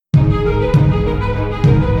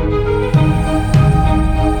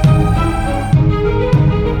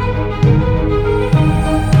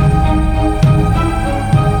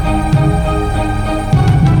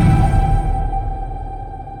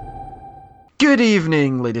Good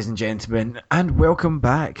evening, ladies and gentlemen, and welcome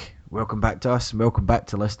back. Welcome back to us, and welcome back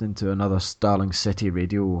to listening to another Starling City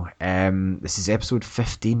Radio. This is episode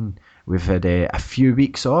 15. We've had a few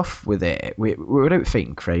weeks off with it. We were out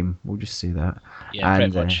fighting crime, we'll just say that. Yeah, pretty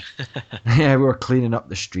And much. yeah, we were cleaning up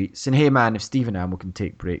the streets. And hey man, if Steve and Amel can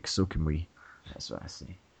take breaks, so can we. That's what I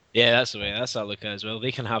say. Yeah, that's the way. That's how I look at it as well.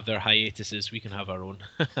 They can have their hiatuses. We can have our own.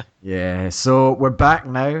 Yeah, so we're back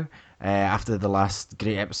now after the last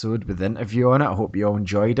great episode with the interview on it. I hope you all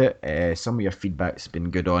enjoyed it. Some of your feedback's been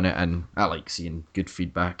good on it, and I like seeing good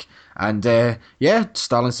feedback. And yeah,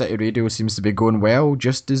 Starling City Radio seems to be going well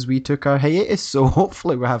just as we took our hiatus, so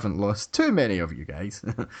hopefully we haven't lost too many of you guys.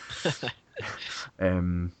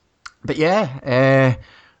 um, but yeah,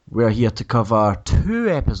 we're here to cover two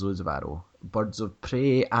episodes of Arrow. Birds of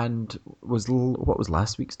Prey and what was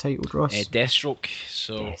last week's title, Ross? Deathstroke.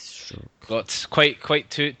 So Deathstroke. got quite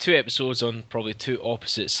two episodes on probably two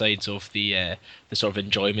opposite sides of the sort of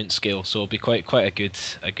enjoyment scale. So it'll be quite a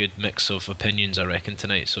good mix of opinions, I reckon,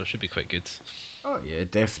 tonight. So it should be quite good. Oh yeah,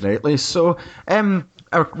 definitely. So,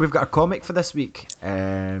 we've got a comic for this week,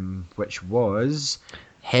 which was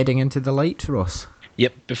Heading into the Light, Ross.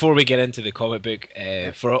 Yep. Before we get into the comic book,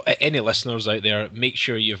 for any listeners out there, make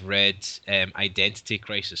sure you've read Identity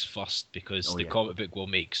Crisis first, because Oh the yeah. comic book will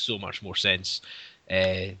make so much more sense.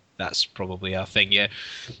 That's probably a thing. Yeah.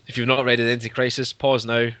 If you've not read Identity Crisis, pause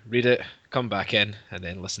now, read it, come back in, and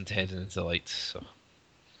then listen to Heading into the Light. So.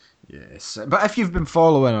 Yes, but if you've been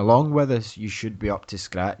following along with us, you should be up to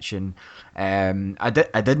scratch. And I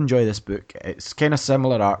did enjoy this book. It's kind of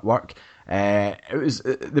similar artwork. It was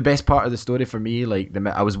the best part of the story for me. Like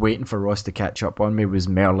I was waiting for Ross to catch up on me. Was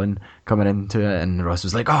Merlin coming into it, and Ross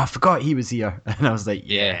was like, "Oh, I forgot he was here," and I was like,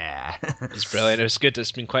 Yeah. "Yeah." It's brilliant. It's good.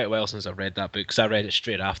 It's been quite a while since I've read that book, because I read it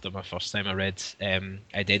straight after my first time I read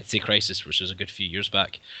Identity Crisis, which was a good few years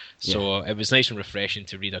back. So it was nice and refreshing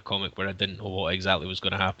to read a comic where I didn't know what exactly was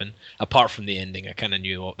going to happen. Apart from the ending, I kind of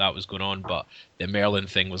knew what that was going on, but the Merlin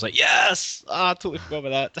thing was like, yes! I totally forgot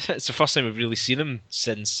about that. It's the first time we've really seen him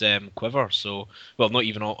since Quiver. So, well, not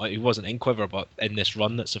even all, he wasn't in Quiver, but in this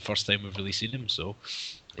run, that's the first time we've really seen him. So,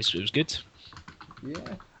 it was good.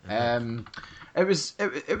 Yeah. It was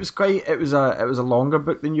a longer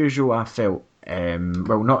book than usual. I felt.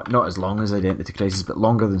 Well, not as long as Identity Crisis, but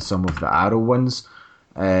longer than some of the Arrow ones.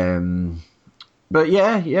 But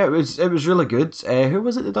yeah, it was really good. Who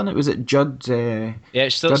was it that done it? Was it Judd? Yeah,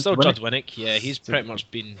 it's still Judd still Winnick? Judd Winnick. Yeah, he's pretty much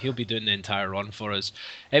he'll be doing the entire run for us.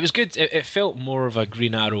 It was good. It felt more of a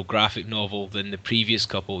Green Arrow graphic novel than the previous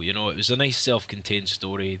couple. You know, it was a nice self-contained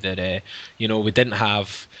story that we didn't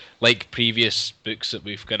have like previous books that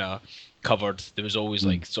we've kind of covered. There was always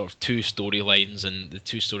like sort of two storylines, and the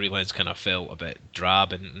two storylines kind of felt a bit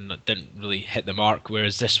drab and didn't really hit the mark.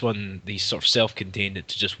 Whereas this one, they sort of self-contained it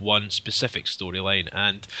to just one specific storyline,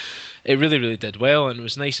 and it really did well. And it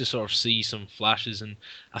was nice to sort of see some flashes, and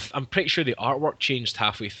I'm pretty sure the artwork changed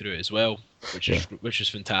halfway through as well, which Yeah. is which is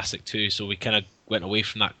fantastic too. So we kind of went away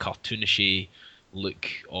from that cartoonishy look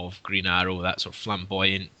of Green Arrow, that sort of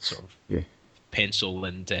flamboyant sort of Yeah. pencil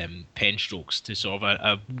and pen strokes, to sort of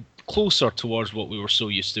a closer towards what we were so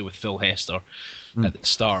used to with Phil Hester Mm. at the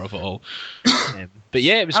start of it all. But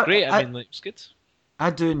yeah, it was I, great. I I mean, like, it was good. I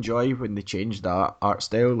do enjoy when they change the art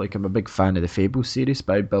style. Like I'm a big fan of the Fable series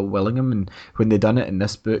by Bill Willingham, and when they done it in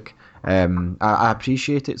this book, I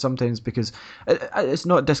appreciate it sometimes because it's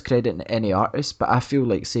not discrediting any artist, but I feel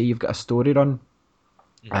like say you've got a story run,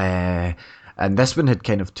 Mhm. uh, and this one had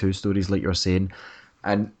kind of two stories, like you're saying,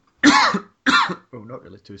 and well, not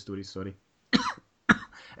really two stories. Sorry.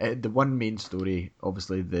 The one main story,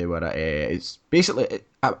 obviously, they were. It's basically.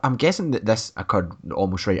 I'm guessing that this occurred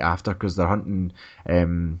almost right after because they're hunting.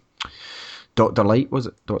 Doctor Light, was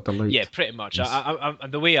it? Doctor Yeah, Light. pretty much. Yes.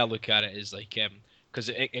 The way I look at it is like, because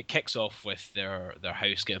it kicks off with their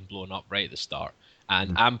house getting blown up right at the start,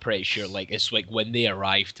 and Mhm. I'm pretty sure like it's like when they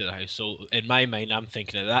arrive to the house. So in my mind, I'm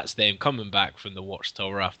thinking that that's them coming back from the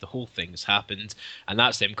watchtower after the whole thing's happened, and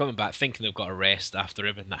that's them coming back thinking they've got a rest after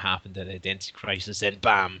everything that happened in the Identity Crisis. Then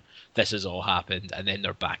bam, this has all happened, and then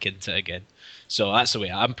they're back into it again. So that's the way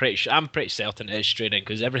I'm pretty sure. I'm pretty certain it is straight in,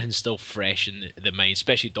 because everything's still fresh in the mind,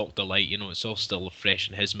 especially Doctor Light. You know, it's all still fresh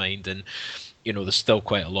in his mind, and there's still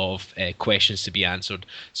quite a lot of questions to be answered,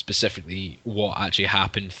 specifically what actually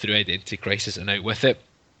happened through Identity Crisis and out with it.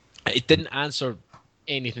 It didn't answer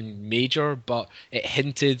anything major, but it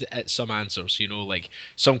hinted at some answers. Like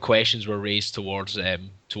some questions were raised towards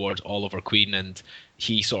Oliver Queen, and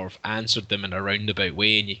he sort of answered them in a roundabout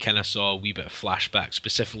way, and you kind of saw a wee bit of flashback,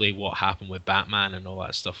 specifically what happened with Batman and all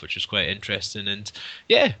that stuff, which was quite interesting. And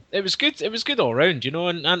yeah, it was good. It was good all around, you know,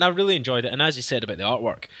 and I really enjoyed it. And as you said about the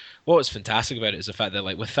artwork, what was fantastic about it is the fact that,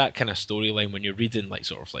 like, with that kind of storyline, when you're reading, like,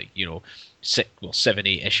 sort of like, you know, 7,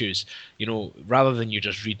 8 issues, you know, rather than you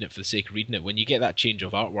just reading it for the sake of reading it, when you get that change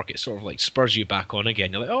of artwork, it sort of like spurs you back on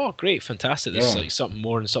again. You're like, oh, great, fantastic. This is like something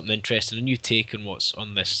more and something interesting, a new take on what's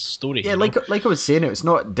on this story. Yeah, you know? like I was saying, it's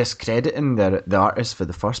not discrediting the artist for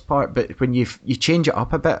the first part, but when you change it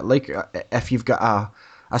up a bit, like if you've got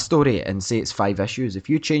a story and say it's 5 issues, if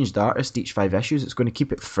you change the artist each 5 issues, it's going to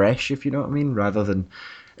keep it fresh, if you know what I mean, rather than,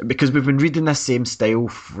 because we've been reading this same style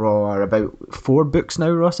for about 4 books now,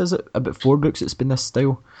 Ross, is it? About 4 books it's been this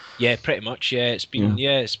style? Yeah, pretty much. Yeah, it's been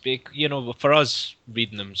it's big. You know, for us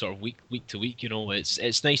reading them sort of week to week. You know,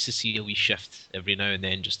 it's nice to see a wee shift every now and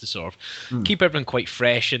then, just to sort of keep everything quite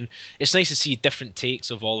fresh. And it's nice to see different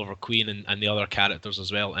takes of Oliver Queen and the other characters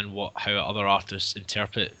as well, and how other artists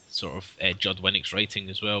interpret sort of Judd Winnick's writing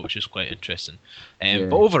as well, which is quite interesting.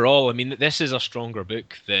 But overall, I mean, this is a stronger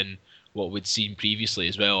book than what we'd seen previously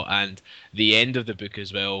as well, and the end of the book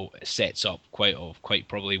as well sets up quite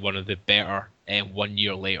probably one of the better 1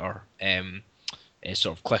 year later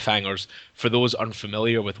sort of cliffhangers. For those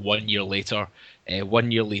unfamiliar with 1 year later,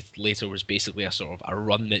 1 year later was basically a sort of a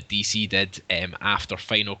run that DC did after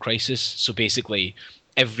Final Crisis. So basically,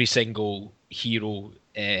 every single hero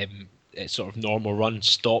sort of normal run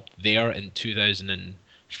stopped there in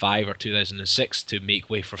 2005 or 2006 to make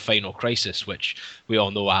way for Final Crisis, which we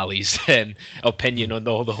all know Ali's opinion on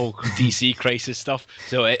all the whole DC Crisis stuff.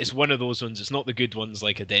 So it's one of those ones. It's not the good ones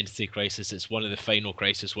like Identity Crisis. It's one of the Final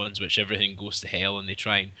Crisis ones, which everything goes to hell and they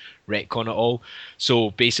try and retcon it all.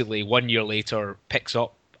 So basically, 1 year later picks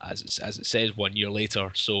up as it says 1 year later.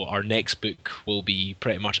 So our next book will be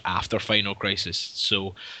pretty much after Final Crisis.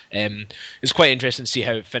 So it's quite interesting to see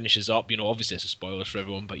how it finishes up. You know, obviously it's a spoiler for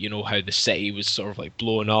everyone, but you know how the city was sort of like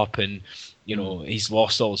blowing up, and you know he's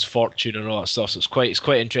lost all his fortune and all that stuff. So it's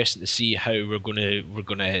quite interesting to see how we're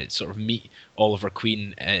gonna sort of meet Oliver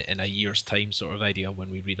Queen in a year's time, sort of idea, when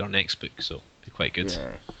we read our next book. So it'll be quite good.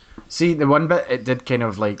 Yeah. See, the one bit it did kind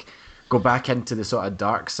of like go back into the sort of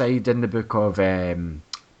dark side in the book of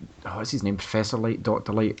what's his name? Professor Light,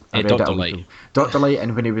 Dr. Light. Dr. Light. Dr. Light,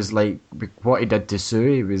 and when he was like, what he did to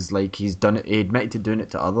Sue, he was like, he's done it, he admitted to doing it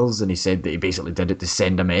to others, and he said that he basically did it to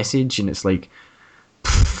send a message, and it's like,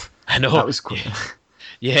 I know. That was quite...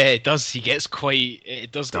 Yeah, it does.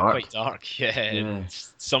 It does dark. Get quite dark. Yeah.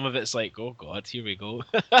 Some of it's like, oh God, here we go.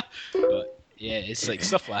 But yeah, it's like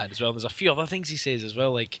stuff like that as well. There's a few other things he says as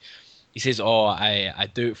well, like, he says, "Oh, I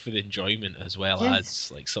do it for the enjoyment as well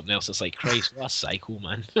as like something else." It's like, Christ, what a psycho,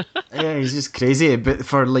 man. Yeah, he's just crazy. But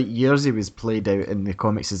for like years, he was played out in the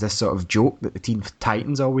comics as this sort of joke that the Teen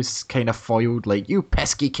Titans always kind of foiled, like, you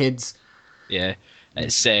pesky kids. Yeah,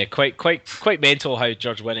 it's quite mental how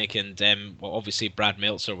George Winnick and well, obviously Brad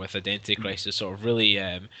Meltzer with Identity Crisis sort of really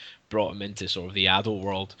brought him into sort of the adult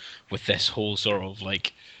world with this whole sort of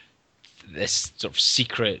like this sort of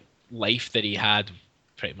secret life that he had,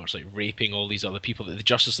 pretty much like raping all these other people that the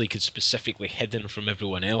Justice League had specifically hidden from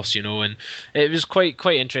everyone else, you know. And it was quite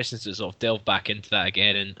interesting to sort of delve back into that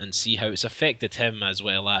again and see how it's affected him as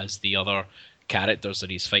well as the other characters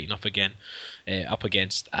that he's fighting up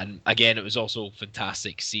against. And again, it was also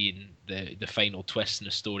fantastic seeing the final twist in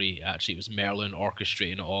the story. Actually, it was Merlin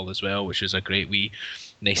orchestrating it all as well, which was a great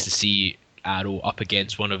nice to see Arrow up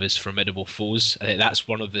against one of his formidable foes. I think that's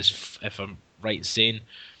one of this, if I'm right in saying,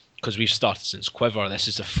 because we've started since Quiver, this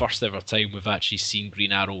is the first ever time we've actually seen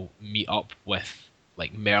Green Arrow meet up with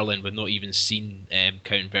like Merlin. We've not even seen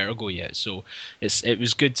Count Vertigo yet, so it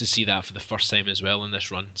was good to see that for the first time as well in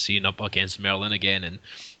this run, seeing up against Merlin again and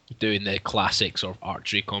doing the classic sort of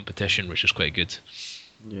archery competition, which is quite good.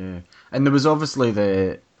 Yeah, and there was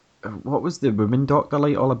obviously what was the woman Dr.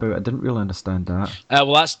 Light all about? I didn't really understand that.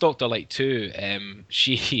 Well, that's Dr. Light too. I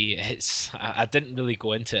didn't really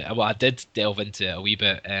go into it. Well, I did delve into it a wee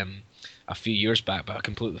bit a few years back, but I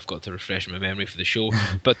completely forgot to refresh my memory for the show.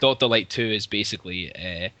 But Dr. Light 2 is basically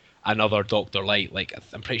another Dr. Light. Like,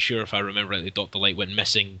 I'm pretty sure if I remember rightly, Dr. Light went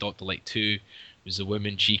missing. Dr. Light 2 was the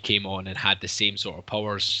woman. She came on and had the same sort of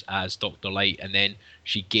powers as Dr. Light, and then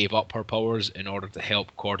she gave up her powers in order to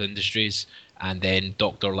help Cord Industries. And then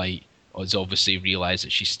Dr. Light has obviously realised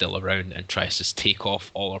that she's still around and tries to take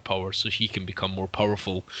off all her powers so she can become more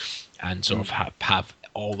powerful and sort of have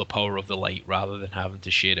all the power of the light rather than having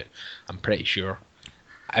to share it. I'm pretty sure.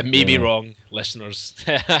 I may be wrong, listeners.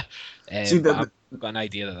 But I've got an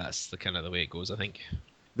idea that that's the kind of the way it goes, I think.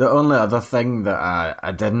 The only other thing that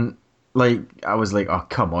I didn't like I was like, oh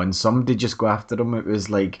come on, somebody just go after him. It was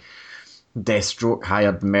like Deathstroke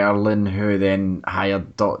hired Merlin, who then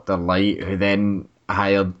hired Doctor Light, who then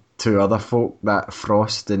hired two other folk, that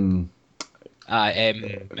Frost and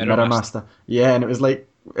Mirror Mirror Master. Master. Yeah, and it was like,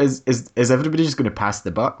 is everybody just going to pass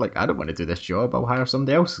the buck? Like, I don't want to do this job. I'll hire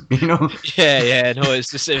somebody else. You know? Yeah, no, it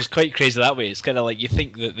was quite crazy that way. It's kind of like you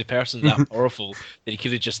think that the person's that powerful that he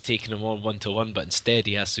could have just taken him on 1-to-1, but instead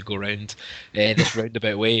he has to go around this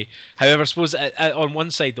roundabout way. However, I suppose on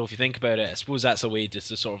one side though, if you think about it, I suppose that's a way just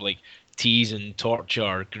to sort of like tease and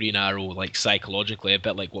torture Green Arrow like psychologically, a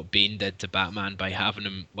bit like what Bane did to Batman by having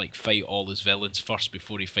him like fight all his villains first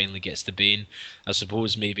before he finally gets to Bane. I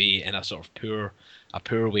suppose maybe in a sort of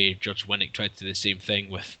poor way, Judge Winnick tried to do the same thing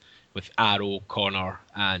with Arrow, Connor,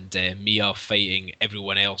 and Mia fighting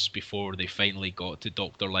everyone else before they finally got to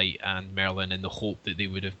Doctor Light and Merlin, in the hope that they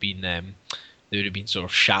would have been sort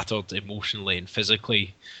of shattered emotionally and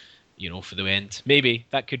physically, for the end. Maybe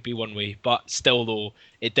that could be one way, but still, though,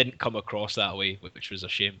 it didn't come across that way, which was a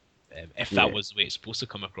shame. If that Yeah. was the way it's supposed to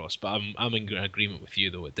come across, but I'm in agreement with you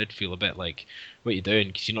though. It did feel a bit like, what are you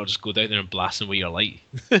doing? Could you not just go down there and blast them with your light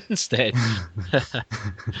instead?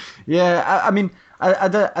 Yeah, I mean, I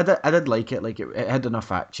did like it. Like, it had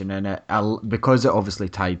enough action in it. Because it obviously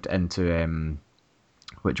tied into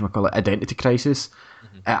whatchamacallit, Identity Crisis.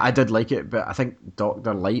 Mhm. I did like it, but I think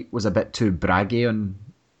Doctor Light was a bit too braggy on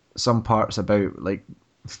some parts about, like,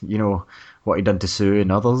 you know, what he'd done to Sue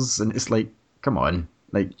and others, and it's like, come on,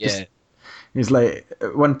 like, Yeah, just. He's like,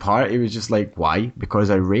 at one part, he was just like, why? Because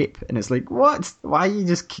I rape. And it's like, what? Why are you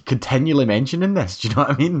just continually mentioning this? Do you know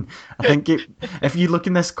what I mean? I think if you look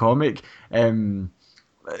in this comic,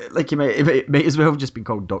 like, it might as well have just been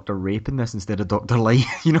called Dr. Rape in this instead of Dr. Light,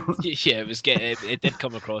 you know? yeah, it did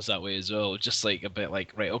come across that way as well. Just like a bit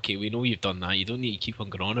like, right, okay, we know you've done that. You don't need to keep on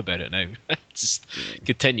going on about it now. Just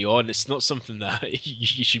continue on. It's not something that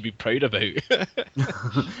you should be proud about.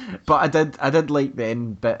 But I did like the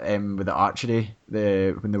end bit with the archery,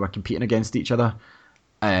 when they were competing against each other.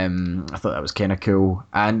 I thought that was kind of cool,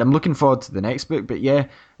 and I'm looking forward to the next book. But yeah,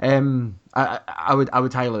 I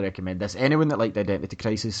would highly recommend this. Anyone that liked Identity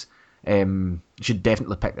Crisis, should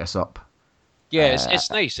definitely pick this up. Yeah,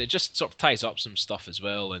 it's nice. It just sort of ties up some stuff as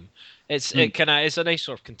well, and Mm, it's a nice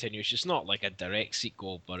sort of continuation. It's not like a direct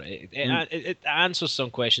sequel, but mm, it answers some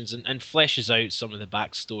questions and fleshes out some of the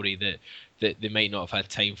backstory that they might not have had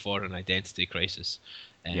time for in Identity Crisis.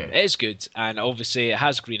 yeah, It is good, and obviously it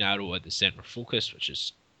has Green Arrow at the center of focus, which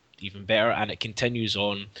is even better, and it continues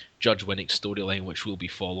on Judge Winnick's storyline, which we'll be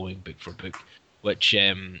following book for book. Which,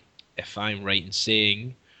 if I'm right in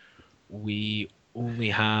saying, we only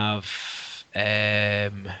have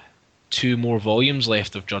um, two more volumes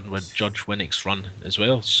left of Judge Winnick's run as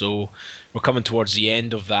well. So we're coming towards the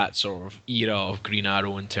end of that sort of era of Green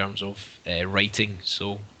Arrow in terms of writing.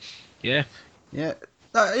 So yeah, yeah.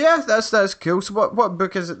 Yeah, that's cool. So what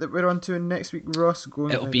book is it that we're on to next week, Ross?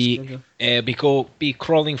 Going it'll by the be schedule. be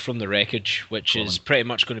crawling from the wreckage, which is Colin. pretty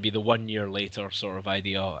much going to be the 1 year later sort of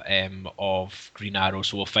idea of Green Arrow.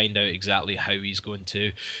 So we'll find out exactly how he's going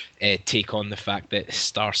to take on the fact that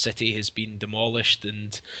Star City has been demolished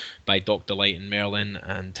and by Doctor Light and Merlin,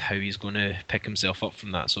 and how he's going to pick himself up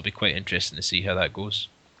from that. So it'll be quite interesting to see how that goes.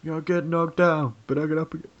 You'll get knocked down, but I get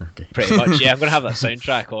up again. Pretty much, Okay. yeah. I'm going to have that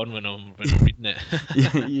soundtrack on when I'm reading it.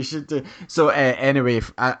 Yeah, you should do. So anyway,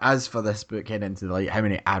 as for this book, heading into the light, how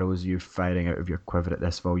many arrows are you firing out of your quiver at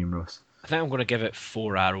this volume, Ross? I think I'm going to give it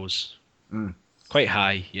 4 arrows. Mm. Quite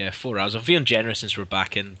high, yeah. 4 arrows. I'm feeling generous since we're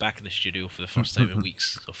back in the studio for the first time in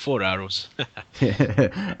weeks. So 4 arrows.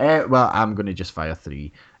 Well, I'm going to just fire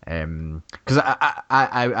three. Because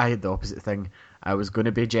I had the opposite thing. I was going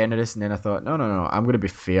to be generous, and then I thought, no, I'm going to be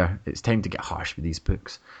fair. It's time to get harsh with these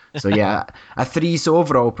books. So yeah, a three. So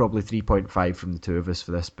overall, probably 3.5 from the two of us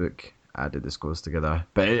for this book. Added the scores together,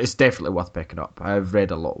 but it's definitely worth picking up. I've read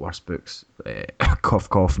a lot worse books. Cough,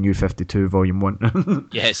 cough. New 52, Volume 1.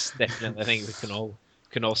 Yes, definitely. I think we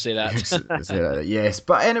can all say Yes, that. yes.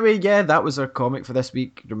 But anyway, yeah, that was our comic for this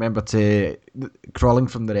week. Remember to Crawling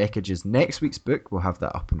from the Wreckage is next week's book. We'll have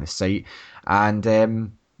that up on the site.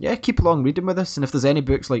 And yeah, keep along reading with us. And if there's any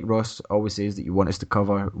books like Ross always says that you want us to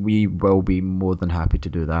cover, we will be more than happy to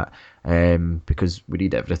do that. Because we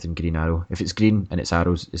read everything Green Arrow. If it's green and it's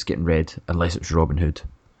arrows, it's getting read, unless it's Robin Hood.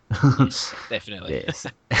 Yes, definitely. Yes.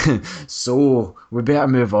 So we better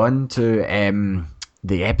move on to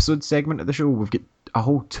the episode segment of the show. We've got a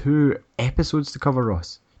whole 2 episodes to cover,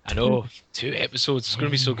 Ross. I know, 2 episodes. It's going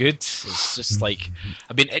to be so good. It's just like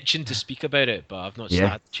I've been itching to speak about it, but I've not Yeah.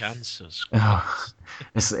 had the chance. So it's going to be Oh,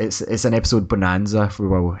 it's an episode bonanza, if we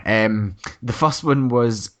will. The first one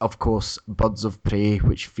was, of course, Birds of Prey,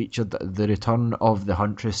 which featured the return of the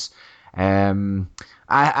Huntress. Um,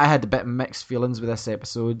 I had a bit of mixed feelings with this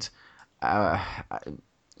episode. Uh,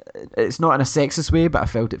 it's not in a sexist way, but I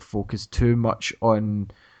felt it focused too much on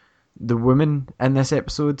the woman in this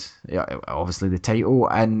episode. Yeah, obviously the title,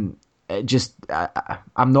 and it just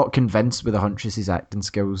I'm not convinced with the Huntress's acting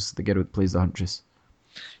skills. The girl who plays the Huntress.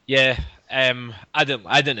 Yeah, I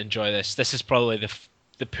didn't enjoy this. This is probably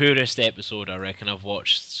the poorest episode I reckon I've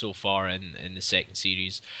watched so far in the second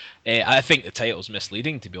series. I think the title's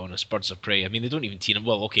misleading, to be honest. Birds of Prey. I mean, they don't even team up.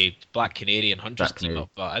 Well, okay, Black Canary and Huntress Black team Canary. up,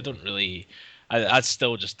 but I don't really. I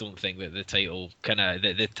still just don't think that the title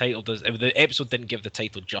the title does the episode didn't give the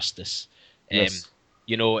title justice. Um, Yes.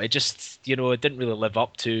 it just it didn't really live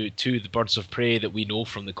up to the Birds of Prey that we know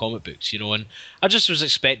from the comic books. And I just was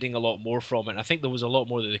expecting a lot more from it. And I think there was a lot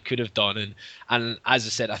more that they could have done. And as I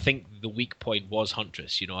said, I think the weak point was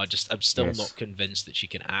Huntress. I'm still Yes. not convinced that she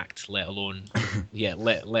can act, let alone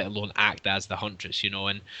let alone act as the Huntress.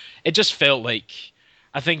 And it just felt like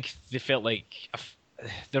I think they felt like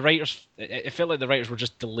the writers. It felt like the writers were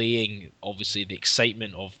just delaying, obviously, the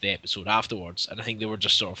excitement of the episode afterwards, and I think they were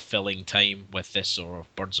just sort of filling time with this sort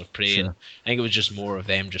of Birds of Prey, and Sure. I think it was just more of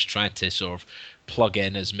them just trying to sort of plug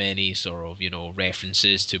in as many sort of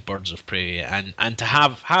references to Birds of Prey, and to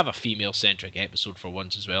have a female centric episode for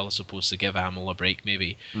once as well, as opposed to give Amel a break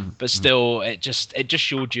maybe, but Mm-hmm. still, it just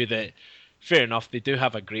showed you that fair enough, they do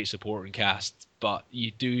have a great supporting cast, but you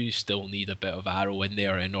do still need a bit of Arrow in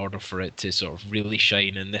there in order for it to sort of really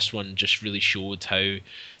shine. And this one just really showed how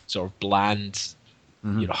sort of bland,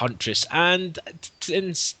 Mm-hmm. Huntress and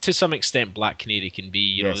to some extent Black Canary can be.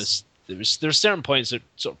 Yes. There's certain points that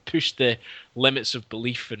sort of push the limits of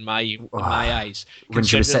belief in my Ah, eyes. when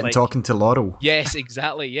she was Considering, sitting like, talking to Laurel. yes,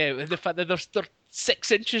 exactly, yeah, and the fact that they're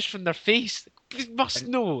 6 inches from their face, you must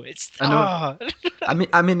know it's I know. ah.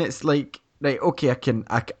 I mean, it's like right. Okay,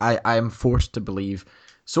 I am forced to believe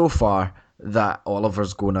so far that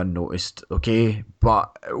Oliver's going unnoticed. Okay,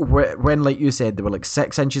 but when, like you said, they were like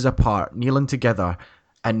 6 inches apart, kneeling together,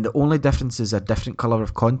 and the only difference is a different color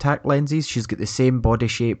of contact lenses. She's got the same body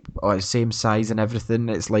shape or same size and everything.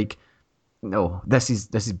 It's like, no, this is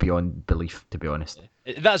beyond belief, to be honest.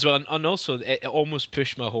 That's well, and also it almost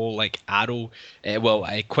pushed my whole like Arrow,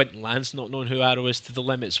 Quentin Lance not knowing who Arrow is to the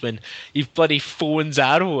limits when he bloody phones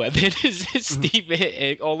Arrow and then his Mhm.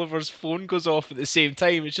 Steve Oliver's phone goes off at the same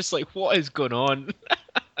time. It's just like what is going on?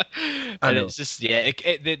 I And know. it's just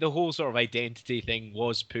the whole sort of identity thing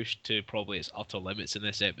was pushed to probably its utter limits in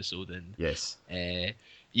this episode, and Yes.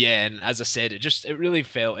 yeah, and as I said, it really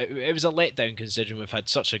felt it was a letdown considering we've had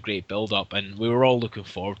such a great build up and we were all looking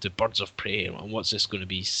forward to Birds of Prey and what's this going to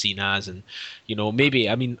be seen as, and maybe,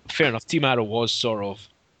 I mean, fair enough, Team Arrow was sort of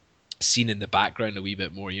seen in the background a wee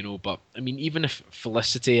bit more, but I mean, even if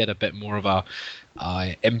Felicity had a bit more of a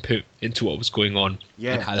input into what was going on and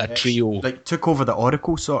Yeah. had a Yes. trio. Like took over the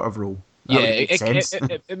Oracle sort of role. That Yeah, would make it, it, sense.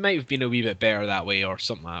 it, it might have been a wee bit better that way or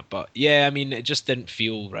something like that. But yeah, I mean, it just didn't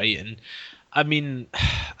feel right. And I mean,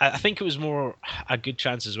 I think it was more a good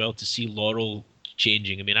chance as well to see Laurel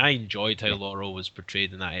changing. I mean, I enjoyed how Laurel was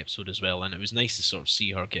portrayed in that episode as well, and it was nice to sort of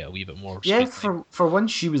see her get a wee bit more Yeah, screen time. for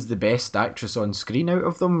once she was the best actress on screen out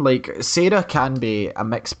of them. Like Sarah can be a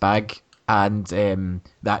mixed bag, and the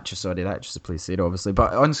actress who plays Sarah, obviously,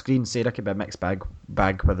 but on screen Sarah can be a mixed bag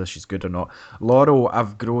whether she's good or not. Laurel,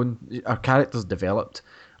 I've grown, her character's developed,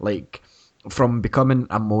 like from becoming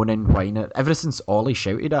a moaning whiner ever since Ollie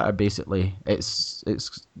shouted at her. Basically, it's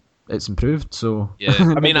improved. So Yeah, I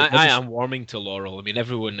mean, maybe I maybe am warming to Laurel. I mean,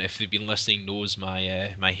 everyone, if they've been listening, knows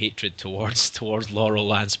my hatred towards Laurel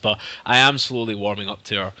Lance, but I am slowly warming up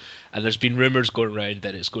to her. And there's been rumors going around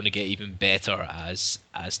that it's going to get even better as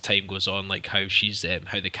time goes on, like how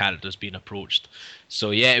how the character's being approached.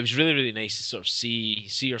 So yeah, it was really really nice to sort of see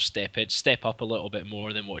her step up a little bit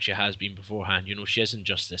more than what she has been beforehand. She isn't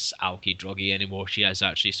just this alky druggy anymore. She has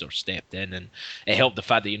actually sort of stepped in, and it helped the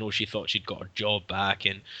fact that she thought she'd got her job back,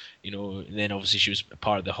 and and then obviously she was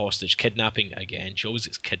part of the hostage kidnapping again. She always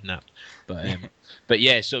gets kidnapped, but but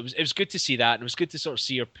yeah, so it was good to see that, and it was good to sort of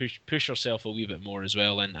see her push herself a wee bit more as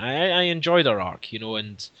well. And I enjoyed her arc,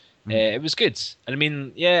 and it was good. And I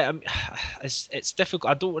mean, yeah, it's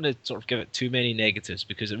difficult. I don't want to sort of give it too many negatives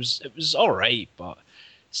because it was all right, but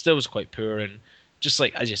still was quite poor. And just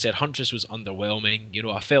like as you said, Huntress was underwhelming.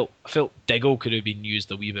 I felt Diggle could have been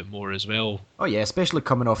used a wee bit more as well. oh yeah, especially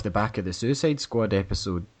coming off the back of the Suicide Squad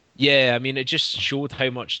episode. Yeah, I mean, it just showed how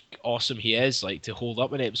much awesome he is. Like to hold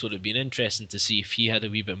up an episode, it'd been interesting to see if he had a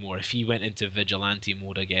wee bit more, if he went into vigilante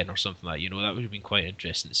mode again or something like that. That would have been quite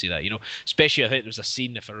interesting to see that. Especially I think there was a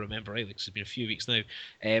scene, if I remember right, like it's been a few weeks now.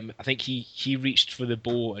 I think he reached for the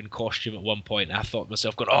bow and costume at one point, and I thought to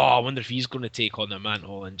myself, going, "Oh, I wonder if he's going to take on the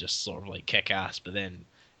mantle and just sort of like kick ass." But then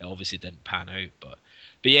it obviously didn't pan out. But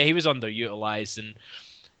yeah, he was underutilized and.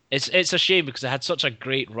 It's a shame because they had such a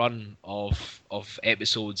great run of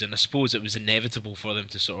episodes, and I suppose it was inevitable for them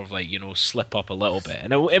to sort of like slip up a little bit,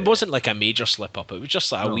 and it Yeah. wasn't like a major slip up. It was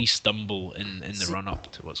just like a No. wee stumble in the run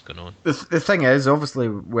up to what's going on. The thing is, obviously,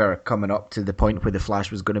 we're coming up to the point where the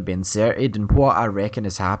Flash was going to be inserted, and what I reckon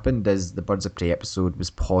has happened is the Birds of Prey episode was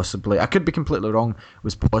possibly, I could be completely wrong,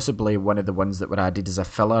 was possibly one of the ones that were added as a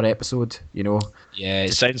filler episode. Yeah, it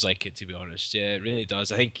Just sounds like it to be honest. Yeah, it really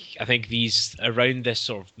does. I think these around this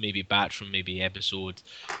sort of maybe batch from maybe episode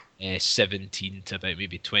 17 to about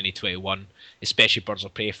maybe 2021, especially Birds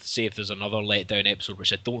of Prey. Say if there's another letdown episode,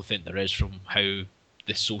 which I don't think there is from how the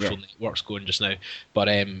yeah, social network's going just now. But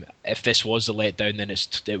if this was a letdown, then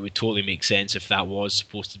it would totally make sense if that was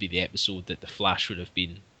supposed to be the episode that the Flash would have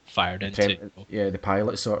been fired into. yeah, the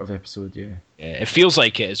pilot sort of episode. Yeah, Yeah, it feels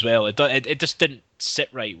like it as well. It just didn't sit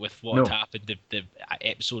right with what had no, happened the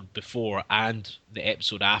episode before and the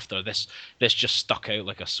episode after. This just stuck out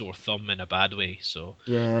like a sore thumb in a bad way. So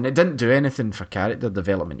yeah, and it didn't do anything for character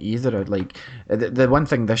development either. Like the one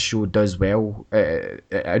thing this show does well,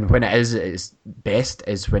 and when it is its best,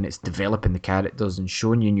 is when it's developing the characters and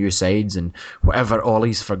showing you new sides and whatever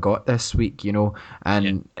Ollie's forgot this week, yeah.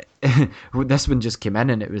 And this one just came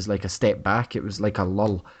in and it was like a step back. It was like a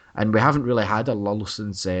lull, and we haven't really had a lull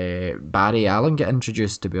since Barry Allen got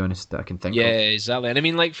introduced. To be honest, that I can think Yeah, of. exactly. And I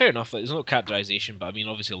mean, like, fair enough. Like, there's no characterization, but I mean,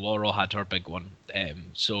 obviously, Laurel had her big one.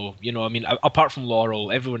 So I mean, apart from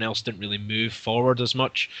Laurel, everyone else didn't really move forward as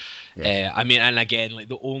much. Yeah, I mean, and again, like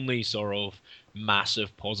the only sort of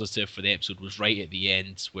massive positive for the episode was right at the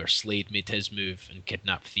end where Slade made his move and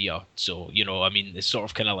kidnapped Thea. So I mean, it's sort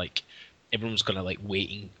of kind of like everyone's kind of like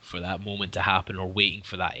waiting for that moment to happen or waiting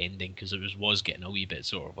for that ending because it was getting a wee bit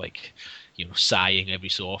sort of like sighing every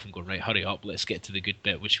so often, going, right, hurry up, let's get to the good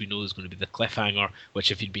bit, which we know is going to be the cliffhanger,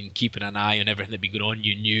 which if you'd been keeping an eye on everything that'd been going on,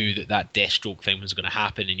 you knew that Deathstroke thing was going to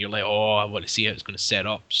happen, and you're like, oh, I want to see how it's going to set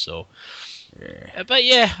up. So yeah, but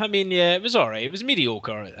yeah, I mean, yeah, it was all right. It was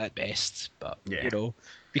mediocre at best, but yeah.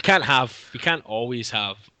 we can't always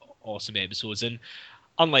have awesome episodes, and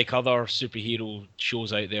unlike other superhero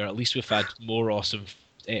shows out there, at least we've had more awesome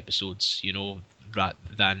episodes,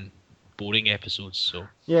 than boring episodes. So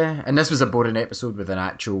Yeah, and this was a boring episode with an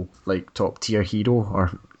actual like top tier hero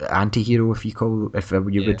or anti-hero, if you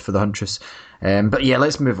yeah. would for the Huntress. But yeah,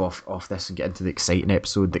 let's move off this and get into the exciting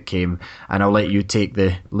episode that came, and I'll let you take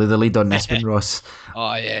the lead on this one, Ross.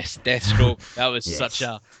 Oh yes, Deathstroke. That was such Yes.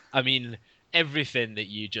 a. I mean, everything that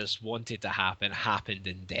you just wanted to happen happened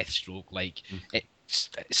in Deathstroke. Like it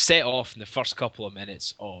set off in the first couple of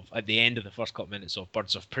minutes at the end of the first couple of minutes of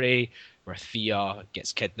Birds of Prey, where Thea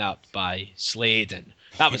gets kidnapped by Slade, and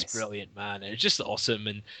that was Yes. brilliant, man. It was just awesome,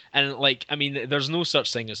 and like I mean, there's no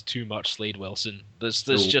such thing as too much Slade Wilson. There's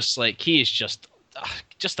No. just like he is just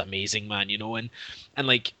amazing, man. And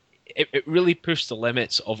like it really pushed the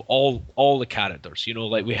limits of all the characters.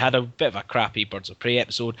 Like we had a bit of a crappy Birds of Prey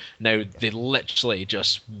episode. Now they literally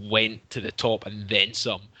just went to the top and then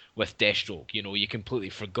some with Deathstroke. You completely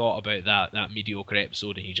forgot about that mediocre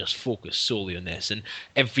episode and you just focused solely on this. And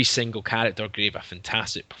every single character gave a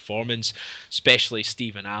fantastic performance, especially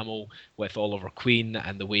Stephen Amell with Oliver Queen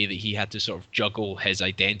and the way that he had to sort of juggle his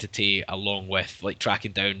identity along with like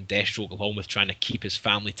tracking down Deathstroke, along with trying to keep his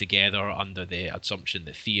family together under the assumption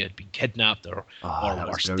that Thea had been kidnapped Oh, or that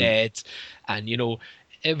was worse, brilliant. dead. And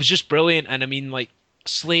it was just brilliant. And I mean, like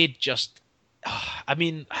Slade just I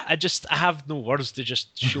mean, I have no words to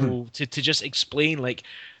just show to just explain like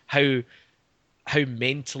how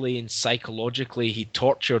mentally and psychologically he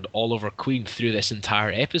tortured Oliver Queen through this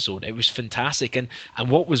entire episode. It was fantastic, and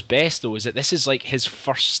what was best though is that this is like his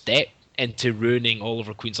first step into ruining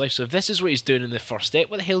Oliver Queen's life. So if this is what he's doing in the first step,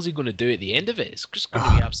 what the hell is he going to do at the end of it? It's just going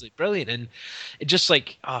to be absolutely brilliant. And it just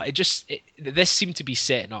like this seemed to be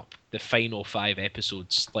setting up the final 5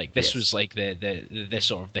 episodes. Like this was Yes. like the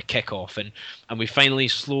sort of the kickoff, and we finally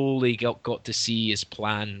slowly got to see his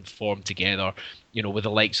plan form together. With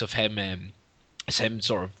the likes of him. it's him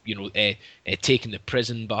sort of, taking the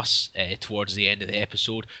prison bus towards the end of the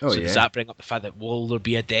episode. Oh So does yeah. that bring up the fact that will there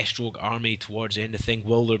be a Deathstroke army towards the end of the thing?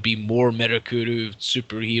 Will there be more Mirakuru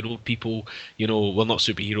superhero people? Well, not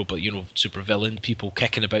superhero, but super villain people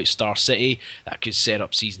kicking about Star City? That could set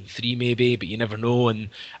up season 3 maybe, but you never know. And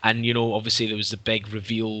obviously there was the big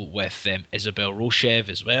reveal with Isabel Roshev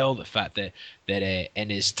as well. The fact that in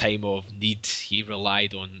his time of need, he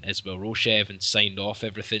relied on Isabel Roshev and signed off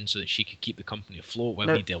everything so that she could keep the company afloat while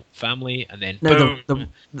Now, he dealt with family. And then now boom.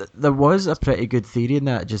 there was a pretty good theory in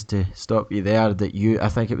that. Just to stop you there, that I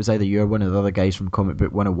think it was either you or one of the other guys from Comic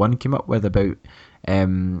Book 101 came up with about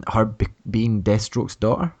her being Deathstroke's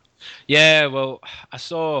daughter. Yeah, well, I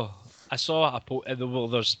saw well,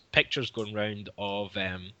 there's pictures going around of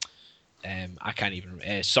I can't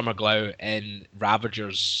even Summer Glau in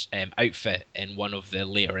Ravager's outfit in one of the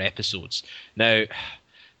later episodes. Now,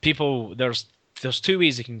 people, there's two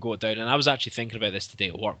ways they can go down, and I was actually thinking about this today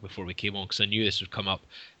at work before we came on because I knew this would come up.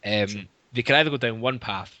 They could either go down one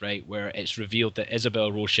path, right, where it's revealed that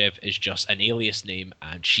Isabel Roshev is just an alias name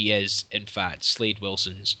and she is, in fact, Slade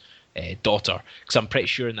Wilson's daughter. Because I'm pretty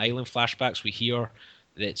sure in the Island flashbacks we hear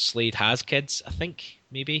that Slade has kids. I think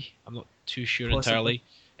maybe I'm not too sure Possibly. entirely.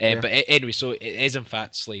 Yeah. But anyway, so it is in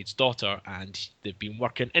fact Slade's daughter, and they've been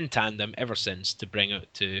working in tandem ever since to bring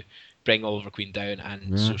Oliver Queen down,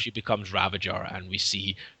 and Yeah. so she becomes Ravager, and we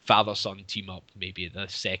see father son team up maybe the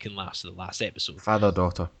second last of the last episode. Father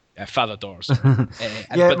daughter. Father daughter, sorry. Yeah,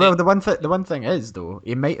 But then well, the one thing is though,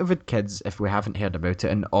 he might have had kids if we haven't heard about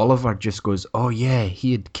it, and Oliver just goes, "Oh yeah,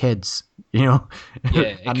 he had kids," yeah, it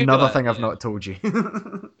could go Another that, thing I've yeah. not told you.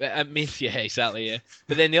 I mean, yeah, exactly, yeah.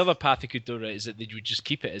 But then the other path they could do, right, is that they would just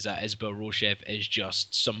keep it as that Isabel Roshev is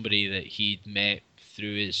just somebody that he'd met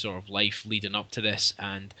through his sort of life leading up to this,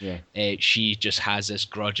 and Yeah. she just has this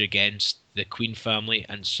grudge against the Queen family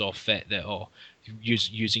and saw fit that,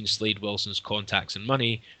 using Slade Wilson's contacts and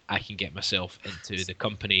money, I can get myself into the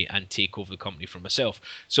company and take over the company for myself.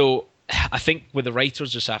 So I think with the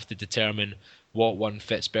writers just have to determine what one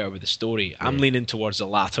fits better with the story. I'm Yeah. leaning towards the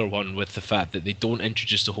latter one with the fact that they don't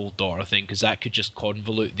introduce the whole daughter thing because that could just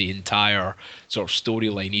convolute the entire sort of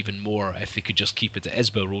storyline even more if they could just keep it to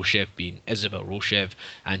Isabel Roshev being Isabel Roshev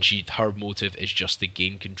and her motive is just to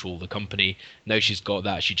gain control of the company. Now she's got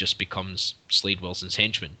that, she just becomes Slade Wilson's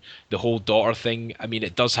henchman. The whole daughter thing, I mean,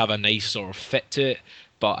 it does have a nice sort of fit to it,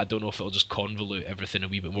 but I don't know if it'll just convolute everything a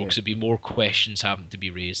wee bit more Yeah. because there'll be more questions having to be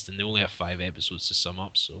raised, and they only have 5 episodes to sum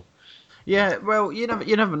up. So Yeah, well, you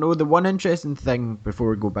never know. The one interesting thing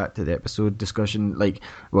before we go back to the episode discussion,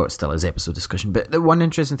 well, it still is episode discussion, but the one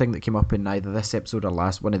interesting thing that came up in either this episode or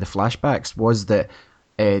last one of the flashbacks was that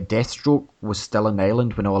Deathstroke was still on the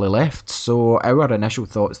island when Ollie left. So our initial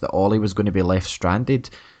thoughts that Ollie was going to be left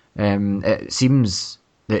stranded. It seems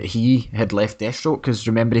that he had left Deathstroke because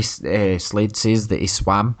remember, Slade says that he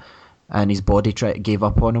swam and his body gave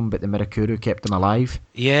up on him, but the Mirakuru kept him alive.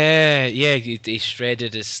 yeah, yeah, he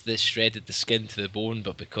shredded shredded the skin to the bone,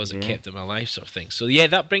 but because it Yeah. kept him alive, sort of thing. So yeah,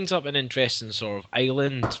 that brings up an interesting sort of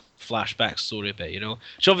island flashback story a bit,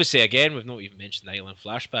 Which obviously, again, we've not even mentioned the island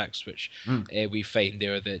flashbacks, which Mm. we find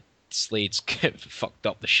there that Slade's fucked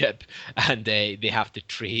up the ship, and they have to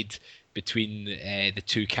trade between the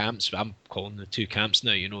two camps. I'm calling the two camps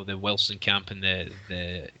now. The Wilson camp and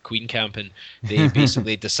the Queen camp, and they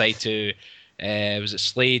basically decide to. Was it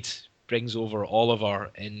Slade brings over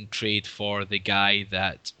Oliver in trade for the guy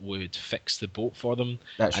that would fix the boat for them,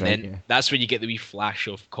 That's and right, then yeah. that's when you get the wee flash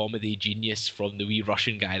of comedy genius from the wee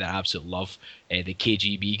Russian guy that I absolutely love, the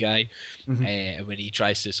KGB guy, when he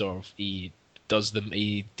tries to sort of he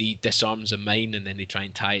disarms a mine and then they try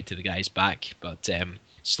and tie it to the guy's back, but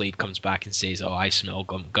Slade comes back and says, "Oh, I smell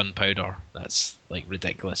gunpowder." That's like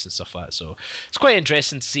ridiculous and stuff like that. So it's quite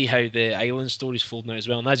interesting to see how the island story's folding out as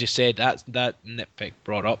well. And as you said, that nitpick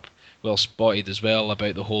brought up, well spotted as well,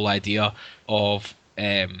 about the whole idea of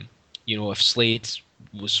if Slade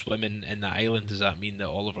was swimming in that island, does that mean that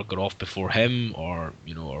Oliver got off before him, or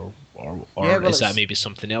Yeah, well, is that maybe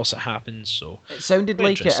something else that happens? So it sounded quite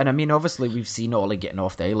like it, interesting. and I mean, obviously, we've seen Ollie getting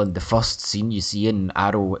off the island. The first scene you see in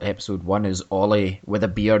Arrow episode 1 is Ollie with a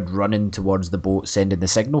beard running towards the boat, sending the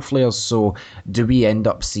signal flares. So, do we end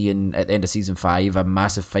up seeing at the end of season 5 a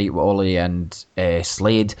massive fight with Ollie and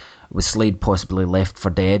Slade, with Slade possibly left for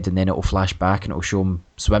dead, and then it'll flash back and it'll show him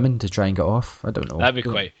swimming to try and get off. I don't know. That'd be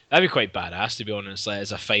quite badass, to be honest. Like,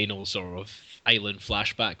 as a final sort of island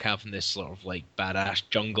flashback, having this sort of like badass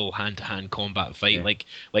jungle hand-to-hand combat fight, Yeah.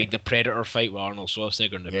 like the Predator fight with Arnold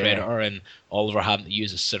Schwarzenegger and the Yeah. Predator, and Oliver having to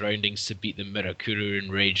use his surroundings to beat the Mirakuru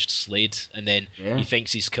enraged Slade, and then Yeah. he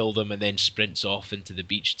thinks he's killed him, and then sprints off into the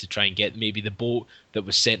beach to try and get maybe the boat that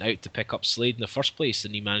was sent out to pick up Slade in the first place,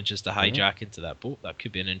 and he manages to hijack into that boat. That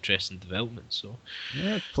could be an interesting development. So,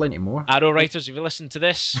 Yeah, plenty more. Arrow writers, if you listen to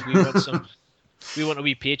this, we want some. We want a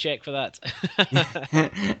wee paycheck for that.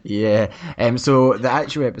 Yeah. So the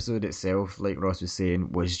actual episode itself, like Ross was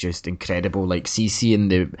saying, was just incredible. Like seeing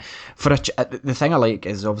the thing I like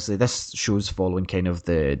is obviously this show's following kind of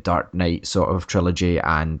the Dark Knight sort of trilogy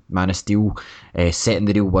and Man of Steel, set in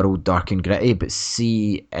the real world, dark and gritty. But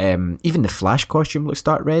even the Flash costume looks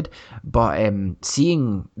dark red. But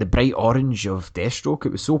seeing the bright orange of Deathstroke,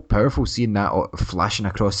 it was so powerful seeing that flashing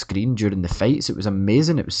across screen during the fights. It was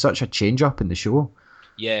amazing. It was such a change up in the show.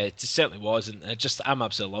 Yeah, it certainly was, and I'm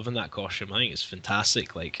absolutely loving that costume. I think it's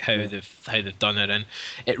fantastic, like how they've done it, and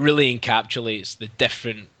it really encapsulates the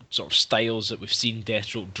different sort of styles that we've seen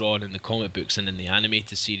Deathstroke drawn in the comic books and in the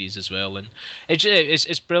animated series as well. And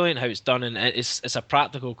it's brilliant how it's done, and it's a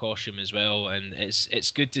practical costume as well, and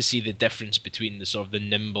it's good to see the difference between the sort of the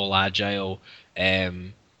nimble, agile,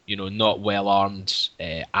 not well armed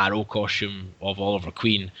Arrow costume of Oliver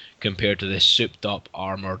Queen compared to this souped up,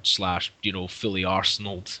 armored / fully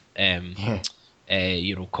arsenaled costume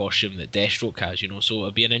that Deathstroke has. So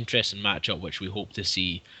it'll be an interesting matchup, which we hope to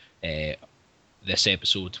see. This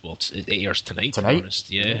episode, well, it airs tonight. To be honest.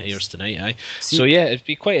 Yeah, yes. It airs tonight. Aye. So yeah, it'd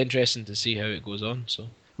be quite interesting to see how it goes on. So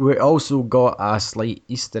we also got a slight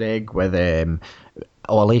Easter egg with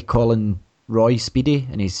Ollie calling Roy Speedy,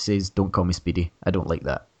 and he says, "Don't call me Speedy. I don't like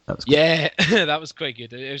that." That was cool. Yeah, that was quite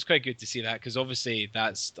good. It was quite good to see that, because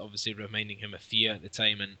that's reminding him of Thea at the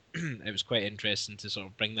time, and it was quite interesting to sort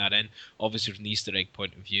of bring that in, obviously from the Easter egg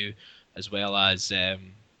point of view, as well as tying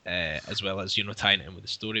it in with the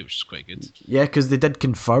story, which is quite good. Yeah, because they did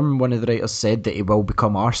confirm, one of the writers said that he will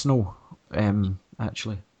become Arsenal,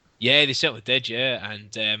 actually. Yeah, they certainly did, yeah.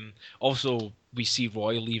 And also we see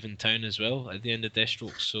Roy leaving town as well at the end of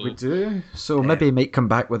Deathstroke. So we do. So maybe he might come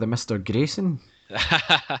back with a Mr. Grayson.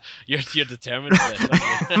 You're determined for it.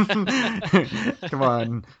 Come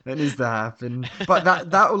on, that needs to happen. But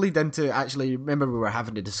that will lead into, actually, remember we were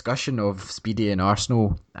having a discussion of Speedy and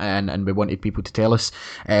Arsenal, and we wanted people to tell us.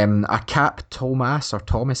 A Cap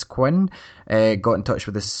Thomas Quinn got in touch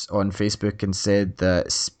with us on Facebook and said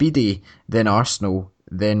that Speedy, then Arsenal,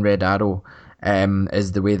 then Red Arrow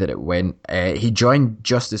is the way that it went. He joined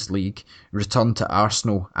Justice League, returned to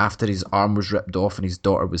Arsenal after his arm was ripped off and his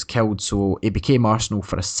daughter was killed, so he became Arsenal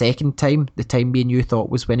for a second time. The time me and you thought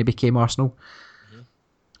was when he became Arsenal. Mm-hmm.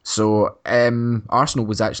 So Arsenal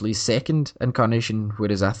was actually his second incarnation,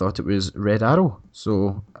 whereas I thought it was Red Arrow.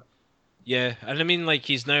 So yeah, and I mean, like,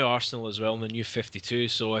 he's now Arsenal as well in the New 52.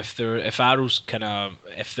 So if Arrow's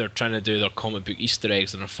if they're trying to do their comic book Easter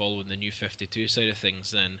eggs and are following the New 52 side of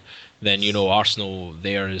things, then Arsenal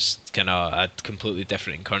there is kind of a completely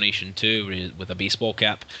different incarnation too, with a baseball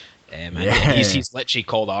cap. And he's literally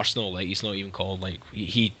called Arsenal. Like, he's not even called, like,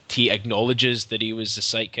 he acknowledges that he was the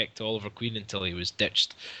sidekick to Oliver Queen until he was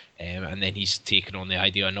ditched. And then he's taken on the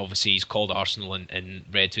idea, and obviously he's called Arsenal in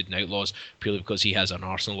Red Hood and Outlaws purely because he has an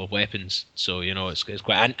arsenal of weapons. So it's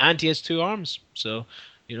quite, and he has two arms. So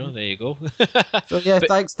there you go. So yeah,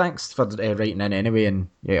 thanks for writing in anyway, and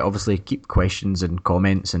yeah, obviously keep questions and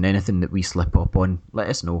comments and anything that we slip up on, let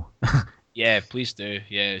us know. Yeah, please do.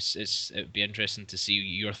 Yeah, it'd be interesting to see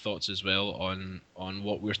your thoughts as well on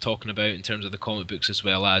what we're talking about in terms of the comic books, as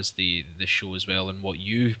well as the show as well, and what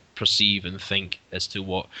you perceive and think as to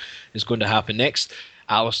what is going to happen next.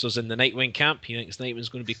 Alistair's in the Nightwing camp. He thinks Nightwing's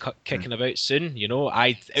going to be kicking about soon. It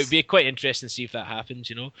would be quite interesting to see if that happens.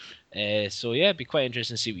 So yeah, it'd be quite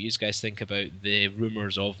interesting to see what you guys think about the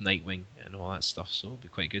rumors of Nightwing and all that stuff. So it'd be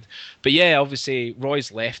quite good. But yeah, obviously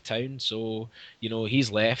Roy's left town, so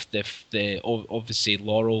he's left. If obviously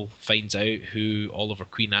Laurel finds out who Oliver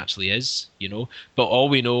Queen actually is, but all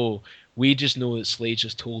we just know that Slade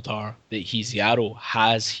just told her that he's the Arrow.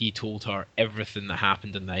 Has he told her everything that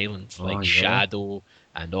happened in the island, Shadow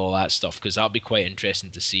and all that stuff? Because that'll be quite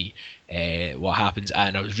interesting to see what happens.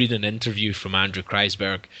 And I was reading an interview from Andrew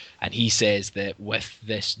Kreisberg, and he says that with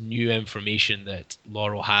this new information that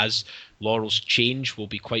Laurel has, Laurel's change will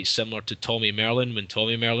be quite similar to Tommy Merlin when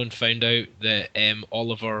Tommy Merlin found out that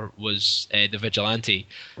Oliver was the vigilante.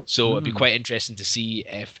 So it'd be quite interesting to see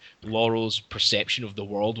if Laurel's perception of the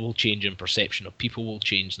world will change and perception of people will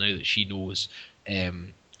change now that she knows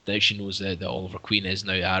Now she knows that Oliver Queen is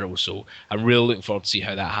now Arrow, so I'm really looking forward to see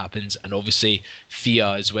how that happens. And obviously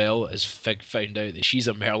Thea as well has found out that she's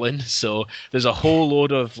a Merlin, so there's a whole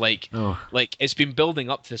load of Oh, like it's been building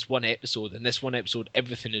up to this one episode, and this one episode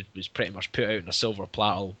everything was pretty much put out in a silver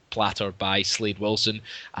platter by Slade Wilson,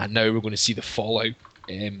 and now we're going to see the fallout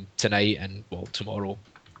tonight and well tomorrow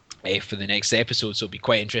for the next episode. So it'll be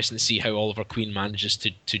quite interesting to see how Oliver Queen manages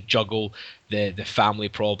to juggle the family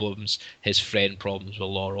problems, his friend problems with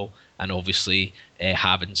Laurel, and obviously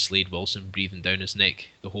having Slade Wilson breathing down his neck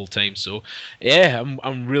the whole time. So yeah,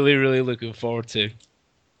 I'm really looking forward to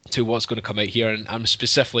what's going to come out here, and I'm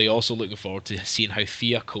specifically also looking forward to seeing how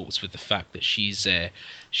Thea copes with the fact that she's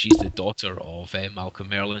the daughter of Malcolm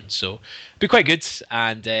Merlyn. So it'll be quite good,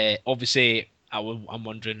 and obviously I'm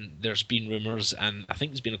wondering, there's been rumours, and I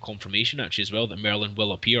think there's been a confirmation actually as well, that Merlin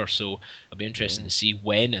will appear. So it'll be interesting to see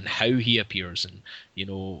when and how he appears, and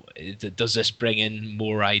does this bring in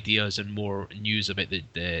more ideas and more news about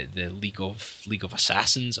the League of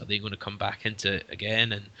Assassins? Are they going to come back into it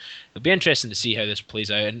again? And it'll be interesting to see how this plays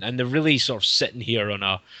out. And they're really sort of sitting here on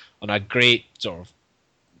a great sort of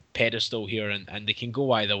pedestal here, and they can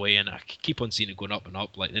go either way, and I keep on seeing it going up and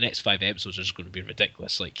up. Like the next 5 episodes are just going to be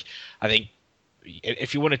ridiculous. Like I think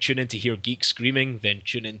if you want to tune in to hear geeks screaming, then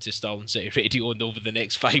tune into Starling City Radio and over the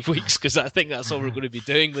next 5 weeks, because I think that's all we're going to be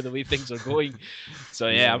doing with the way things are going. So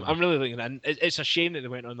yeah, I'm really looking at it. And it's a shame that they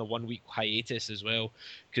went on the 1 week hiatus as well,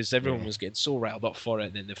 because everyone was getting so riled up for it,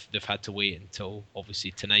 and then they've had to wait until obviously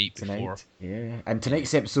tonight. Before. Yeah. And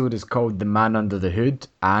tonight's episode is called The Man Under the Hood,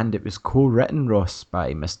 and it was co-written, Ross,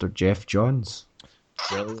 by Mr. Jeff Johns.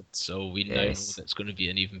 Brilliant. So we now know that it's going to be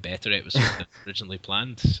an even better episode than originally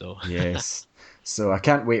planned. So yes. So I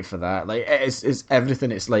can't wait for that. Like it's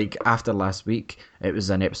everything. It's like after last week, it was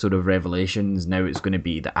an episode of Revelations. Now it's going to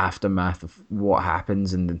be the aftermath of what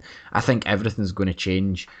happens, and I think everything's going to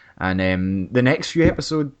change. And the next few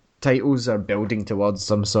episode titles are building towards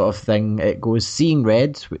some sort of thing. It goes Seeing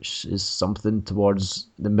Red, which is something towards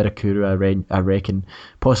the Mirakuru, I reckon.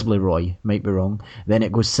 Possibly Roy, might be wrong. Then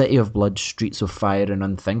it goes City of Blood, Streets of Fire, and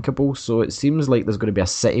Unthinkable. So it seems like there's going to be a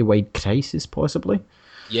citywide crisis, possibly.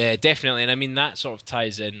 Yeah, definitely. And I mean, that sort of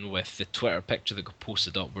ties in with the Twitter picture that got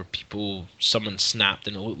posted up where someone snapped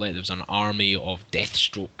and it looked like there was an army of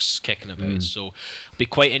Deathstrokes kicking about. So it'll be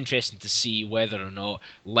quite interesting to see whether or not,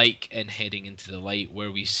 like in Heading into the Light, where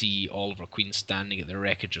we see Oliver Queen standing at the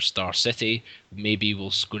wreckage of Star City, maybe we're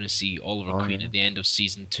going to see Oliver Queen at the end of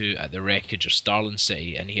season 2 at the wreckage of Starling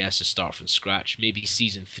City, and he has to start from scratch. Maybe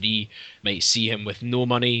season 3 might see him with no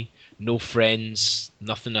money, no friends,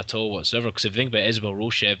 nothing at all whatsoever. Because if you think about it, Isabel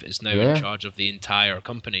Roshev is now in charge of the entire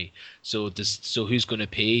company. So who's going to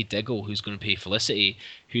pay Diggle? Who's going to pay Felicity?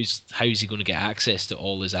 How is he going to get access to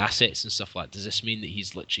all his assets and stuff like that? Does this mean that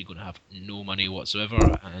he's literally going to have no money whatsoever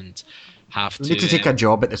and have to... need to take a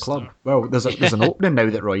job at the club. Well, there's an opening now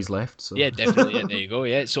that Roy's left. So. Yeah, definitely. Yeah, there you go.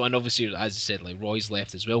 Yeah. So, and obviously, as I said, like Roy's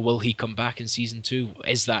left as well. Will he come back in season 2?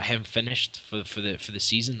 Is that him finished for the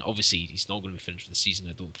season? Obviously, he's not going to be finished for the season,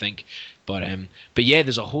 I don't think. But yeah,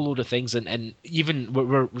 there's a whole load of things, and even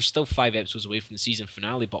we're still 5 episodes away from the season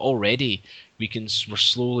finale, but already we're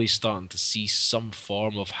slowly starting to see some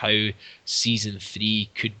form of how season 3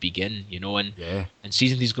 could begin, and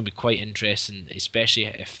season 3 is going to be quite interesting, especially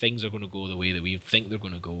if things are going to go the way that we think they're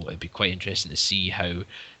going to go. It'd be quite interesting to see how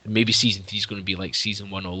maybe season 3 is going to be like season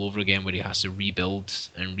 1 all over again, where he has to rebuild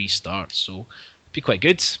and restart. So it'd be quite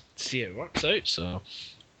good to see how it works out. So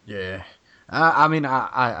yeah. I mean,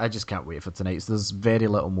 I just can't wait for tonight. So there's very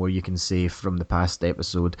little more you can say from the past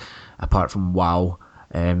episode, apart from wow.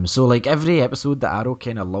 So like every episode that Arrow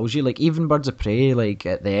kind of lulls you, like even Birds of Prey, like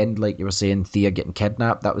at the end, like you were saying, Thea getting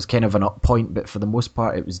kidnapped, that was kind of an up point, but for the most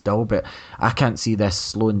part it was dull. But I can't see this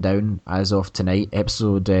slowing down as of tonight.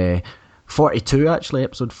 Episode 42 actually,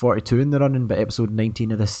 episode 42 in the running, but episode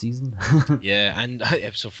 19 of this season. Yeah, and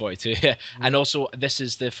episode 42, yeah. And also, this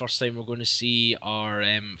is the first time we're going to see our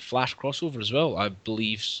Flash crossover as well. I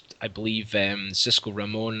believe Cisco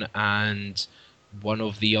Ramon and one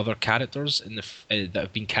of the other characters in that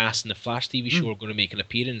have been cast in the Flash TV show are going to make an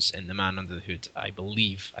appearance in The Man Under the Hood, I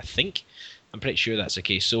think. I'm pretty sure that's the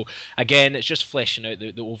case. So, again, it's just fleshing out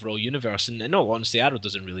the overall universe. And in all honesty, Arrow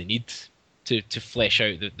doesn't really need to flesh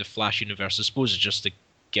out the Flash universe. I suppose it's just to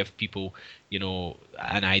give people,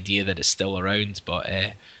 an idea that it's still around. But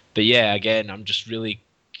yeah, again, I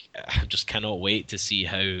just cannot wait to see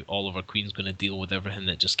how Oliver Queen's going to deal with everything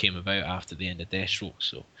that just came about after the end of Deathstroke.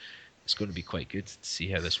 So it's going to be quite good to see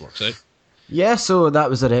how this works out. Yeah, so that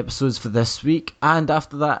was our episodes for this week. And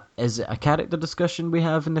after that, is it a character discussion we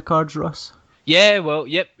have in the cards, Ross? Yeah, well,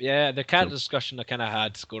 yep, yeah. The cat So discussion I kind of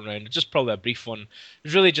had going around, just probably a brief one. It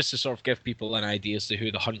was really just to sort of give people an idea as to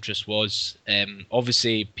who the Huntress was.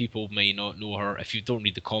 Obviously, people may not know her if you don't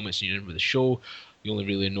read the comics and you're in with the show. You only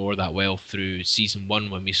really know her that well through season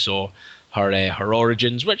one when we saw her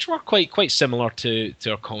origins, which were quite similar to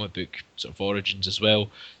her comic book sort of origins as well.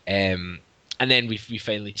 Um, and then we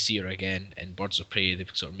finally see her again in Birds of Prey, the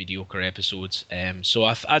sort of mediocre episodes. So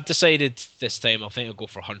I decided this time I think I'll go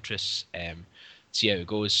for Huntress. See how it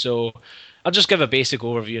goes. So I'll just give a basic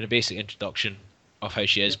overview and a basic introduction of how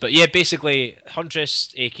she is. But yeah, basically,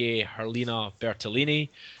 Huntress, aka Herlina Bertolini,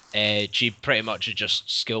 she pretty much is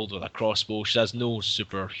just skilled with a crossbow. She has no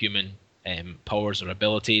superhuman powers or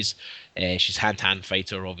abilities. She's hand-to-hand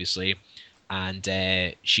fighter, obviously, and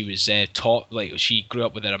she was taught, like, she grew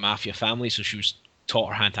up within a mafia family, so she was taught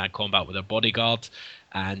her hand-to-hand combat with her bodyguard,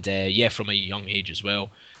 and yeah, from a young age as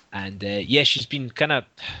well. And yeah, she's been kind of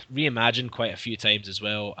reimagined quite a few times as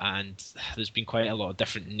well, and there's been quite a lot of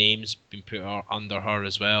different names been put under her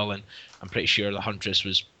as well. And I'm pretty sure the Huntress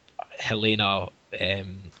was Helena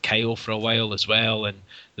Kyle for a while as well, and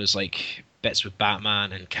there's like bits with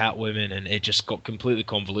Batman and Catwoman, and it just got completely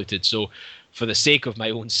convoluted. So, for the sake of my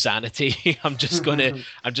own sanity, I'm just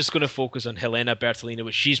gonna focus on Helena Bertolini,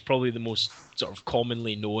 which she's probably the most sort of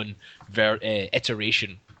commonly known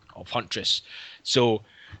iteration of Huntress. So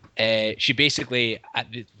she basically,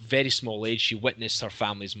 at the very small age, she witnessed her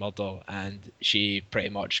family's murder, and she pretty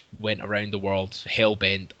much went around the world hell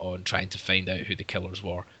bent on trying to find out who the killers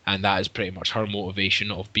were, and that is pretty much her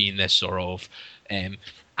motivation of being this sort of um,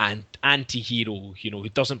 anti-hero, who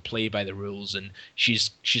doesn't play by the rules, and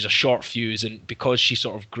she's a short fuse, and because she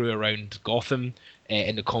sort of grew around Gotham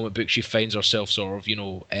in the comic book, she finds herself sort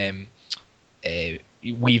of uh,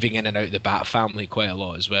 weaving in and out the Bat family quite a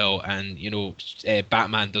lot as well. And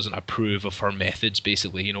Batman doesn't approve of her methods.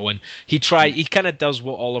 Basically, and he kind of does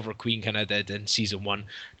what Oliver Queen kind of did in season one,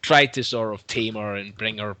 tried to sort of tame her and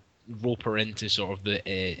bring her. Rope her into sort of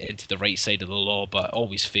into the right side of the law, but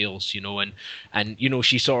always fails, and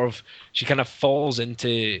she kind of falls in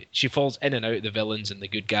and out of the villains and the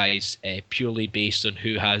good guys purely based on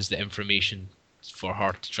who has the information for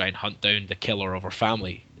her to try and hunt down the killer of her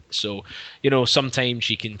family. So, sometimes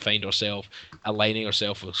she can find herself aligning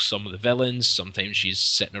herself with some of the villains. Sometimes she's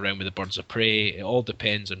sitting around with the birds of prey. It all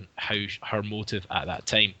depends on how her motive at that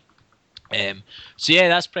time. So yeah,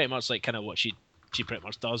 that's pretty much like kind of what she pretty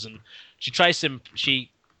much does, and she tries to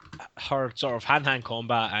her sort of hand-to-hand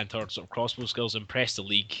combat and her sort of crossbow skills impressed the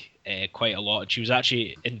league quite a lot. She was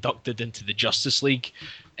actually inducted into the Justice League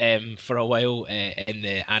for a while in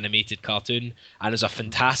the animated cartoon, and it's a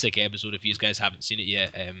fantastic episode. If you guys haven't seen it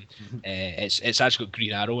yet, it's actually got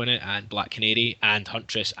Green Arrow in it, and Black Canary, and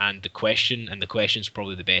Huntress, and the Question. And the Question's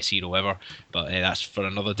probably the best hero ever, but that's for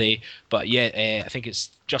another day. But yeah, I think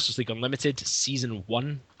it's Justice League Unlimited season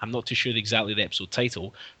 1. I'm not too sure exactly the episode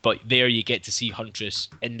title, but there you get to see Huntress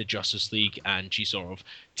in the Justice League, and she sort of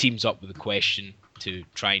teams up with the Question to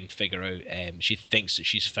try and figure out. She thinks that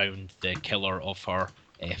she's found the killer of her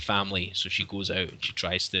family, so she goes out and she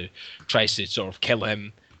tries to sort of kill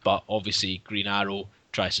him, but obviously Green Arrow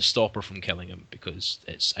tries to stop her from killing him because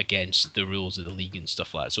it's against the rules of the league and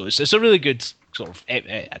stuff like that. So it's a really good sort of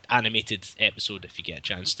animated episode if you get a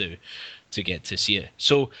chance to get to see it.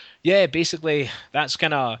 So yeah, basically that's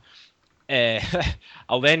kind of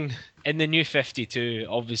I'll then in the new 52,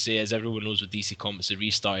 obviously as everyone knows with DC Comics they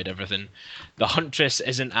restarted everything. The Huntress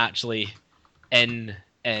in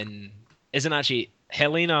isn't actually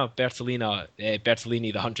Helena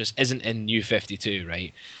Bertolini, the Huntress, isn't in New 52,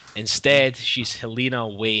 right? Instead, she's Helena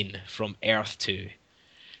Wayne from Earth 2.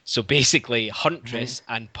 So basically, Huntress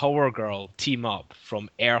and Power Girl team up from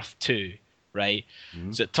Earth 2, right?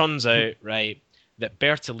 mm, So it turns out, right, that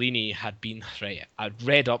Bertolini had been, right, I'd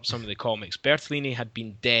read up some of the comics. Bertolini had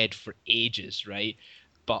been dead for ages, right?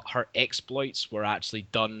 But her exploits were actually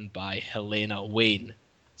done by Helena Wayne.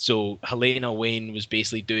 So Helena Wayne was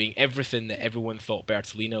basically doing everything that everyone thought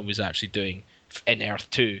Bertolina was actually doing in Earth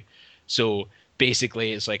 2. So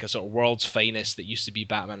basically, it's like a sort of world's finest that used to be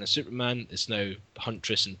Batman and Superman. It's now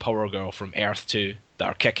Huntress and Power Girl from Earth 2 that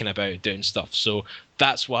are kicking about doing stuff. So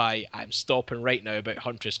that's why I'm stopping right now about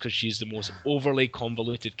Huntress, because she's the most overly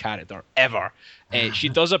convoluted character ever. She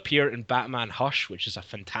does appear in Batman Hush, which is a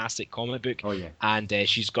fantastic comic book. oh yeah. And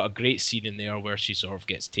she's got a great scene in there where she sort of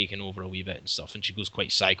gets taken over a wee bit and stuff, and she goes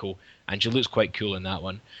quite psycho, and she looks quite cool in that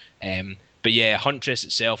one. But yeah, Huntress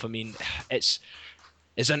itself, I mean, it's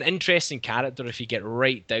an interesting character if you get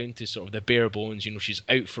right down to sort of the bare bones. She's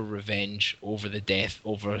out for revenge over the death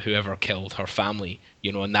over whoever killed her family.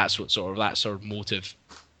 And that's her motive.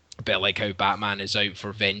 a bit like how Batman is out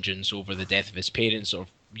for vengeance over the death of his parents, or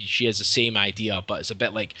she has the same idea, but it's a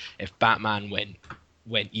bit like if Batman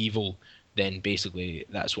went evil, then basically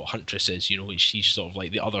that's what Huntress is. She's sort of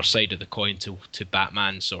like the other side of the coin to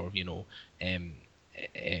Batman's sort of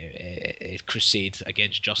a crusade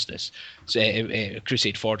against justice, so a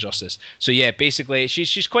crusade for justice. So yeah, basically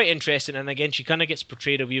she's quite interesting, and again she kind of gets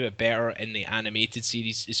portrayed a wee bit better in the animated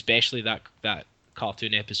series, especially that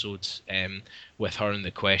cartoon episodes with her in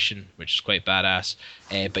the Question, which is quite badass.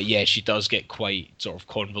 But yeah, she does get quite sort of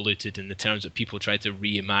convoluted in the terms that people tried to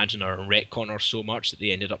reimagine her and retcon her so much that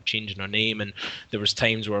they ended up changing her name. And there was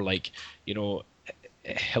times where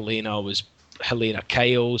Helena was Helena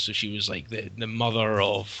Kyle, so she was like the mother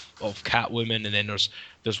of Catwoman, and then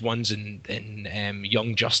there's ones in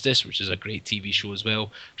Young Justice, which is a great TV show as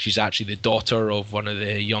well. She's actually the daughter of one of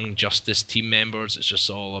the Young Justice team members. It's just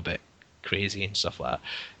all a bit crazy and stuff like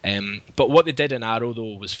that. But what they did in Arrow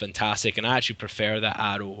though was fantastic, and I actually prefer that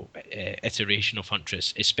Arrow iteration of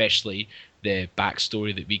Huntress, especially the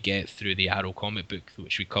backstory that we get through the Arrow comic book,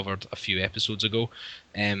 which we covered a few episodes ago.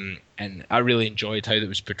 And I really enjoyed how that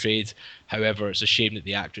was portrayed. However, it's a shame that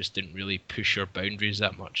the actress didn't really push her boundaries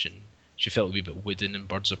that much, and she felt a wee bit wooden in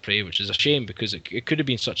Birds of Prey, which is a shame because it could have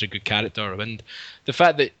been such a good character. And the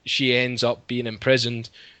fact that she ends up being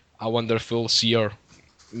imprisoned, I wonder if we'll see her.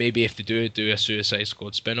 Maybe if they do a Suicide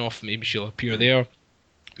Squad spin-off, maybe she'll appear there.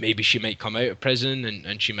 Maybe she might come out of prison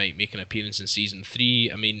and she might make an appearance in season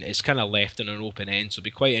 3. I mean, it's kind of left in an open end, so it'll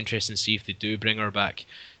be quite interesting to see if they do bring her back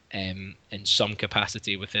in some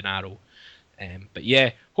capacity within Arrow. But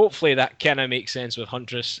yeah, hopefully that kind of makes sense with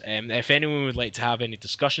Huntress. If anyone would like to have any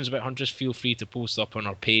discussions about Huntress, feel free to post up on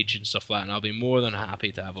our page and stuff like that, and I'll be more than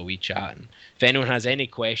happy to have a wee chat. And if anyone has any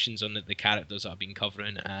questions on the characters that I've been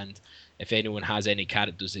covering, and if anyone has any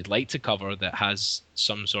characters they'd like to cover that has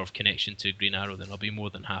some sort of connection to Green Arrow, then I'll be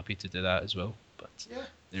more than happy to do that as well. But yeah,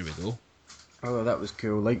 there we go. Oh, that was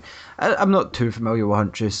cool. Like, I'm not too familiar with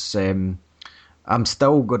Huntress. I'm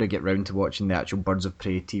still going to get round to watching the actual Birds of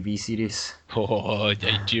Prey TV series. Oh,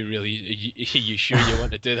 do you really? Are you sure you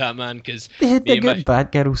want to do that, man? Because they had the good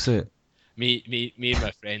Batgirl suit. Me and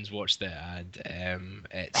my friends watched it, and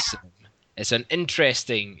it's an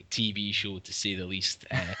interesting TV show to say the least.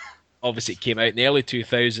 Obviously, it came out in the early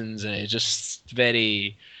 2000s, and it's just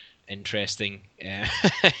very interesting.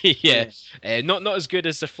 Yeah, not as good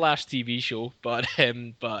as the Flash TV show, but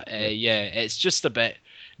yeah, it's just a bit.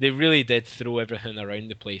 They really did throw everything around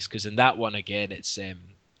the place, because in that one again, it's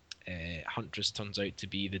Huntress turns out to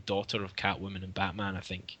be the daughter of Catwoman and Batman, I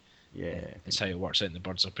think. Yeah, that's how it works out in the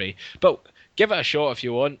Birds of Prey. But give it a shot if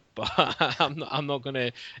you want. But I'm not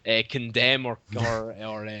going to condemn or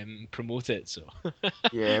promote it. So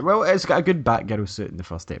yeah, well, it's got a good Batgirl suit in the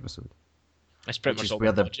first episode. That's pretty much all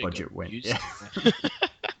where the budget went. Yeah.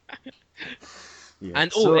 Yeah.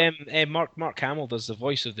 And Mark Hamill does the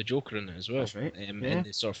voice of the Joker in it as well. That's right. In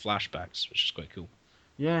the sort of flashbacks, which is quite cool.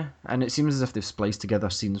 Yeah, and it seems as if they've spliced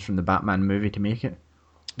together scenes from the Batman movie to make it.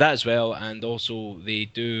 That as well, and also they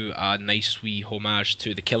do a nice wee homage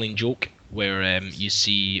to The Killing Joke, where you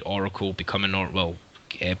see Oracle becoming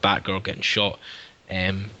Batgirl getting shot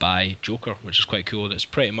by Joker, which is quite cool. That's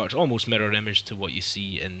pretty much almost mirror image to what you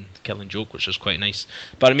see in Killing Joke, which is quite nice.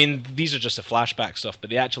 But I mean, these are just the flashback stuff, but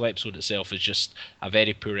the actual episode itself is just a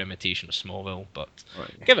very poor imitation of Smallville. But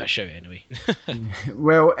give it a shout anyway.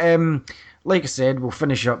 Well, like I said, we'll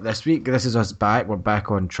finish up this week. This is us back. We're back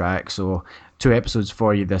on track. So 2 episodes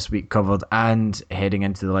for you this week covered and heading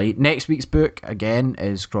into the light. Next week's book, again,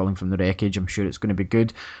 is Crawling from the Wreckage. I'm sure it's going to be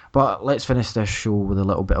good. But let's finish this show with a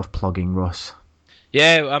little bit of plugging, Ross.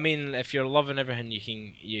 Yeah, I mean, if you're loving everything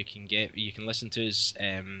you can listen to us.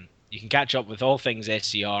 You can catch up with all things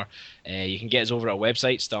SCR. You can get us over at our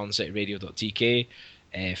website, starlincityradio.tk.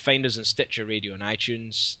 Find us on Stitcher Radio and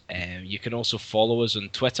iTunes. You can also follow us on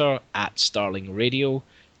Twitter at Starling Radio,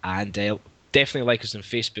 and definitely like us on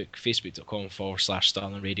Facebook,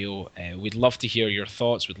 facebook.com/Starling Radio. We'd love to hear your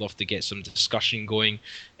thoughts. We'd love to get some discussion going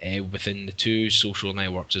within the 2 social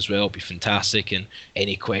networks as well. It'd be fantastic. And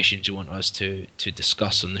any questions you want us to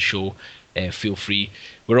discuss on the show, feel free.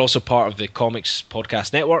 We're also part of the Comics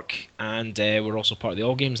Podcast Network, and we're also part of the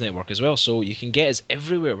All Games Network as well. So you can get us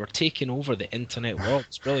everywhere. We're taking over the internet world.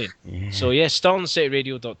 It's brilliant. Yeah. So yeah,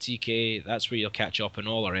 StarlincityRadio.tk. That's where you'll catch up on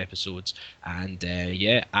all our episodes. And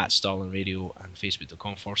at Starling Radio and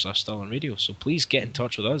Facebook.com/Starling Radio. So please get in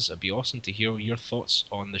touch with us. It'd be awesome to hear your thoughts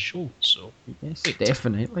on the show. So yes,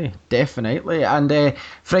 definitely. And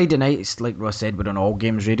Friday nights, like Ross said, we're on All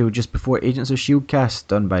Games Radio just before Agents of S.H.I.E.L.D. cast,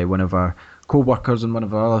 done by one of our co-workers on one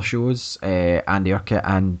of our other shows, Andy Urquhart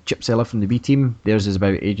and Chip Seller from the B Team. Theirs is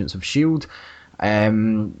about Agents of S.H.I.E.L.D.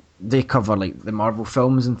 They cover like the Marvel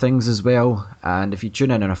films and things as well. And if you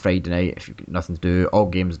tune in on a Friday night, if you've got nothing to do,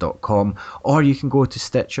 allgames.com, or you can go to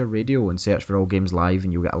Stitcher Radio and search for All Games Live,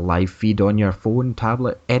 and you'll get a live feed on your phone,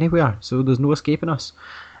 tablet, anywhere. So there's no escaping us.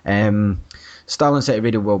 Starling City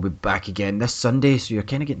Radio will be back again this Sunday, so you're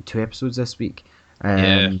kind of getting 2 episodes this week.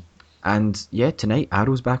 And yeah, tonight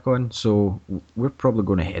Arrow's back on, so we're probably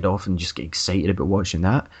going to head off and just get excited about watching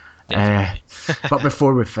that. But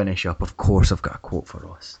before we finish up, of course, I've got a quote for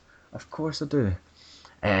Ross. Of course I do.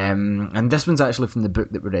 And this one's actually from the book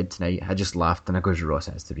that we read tonight. I just laughed, and of course Ross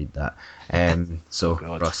has to read that. So,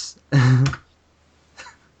 Ross. Let's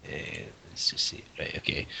just see. Right,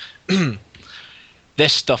 okay.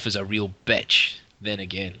 This stuff is a real bitch. Then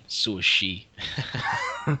again, so is she.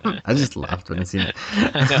 I just laughed when I seen it.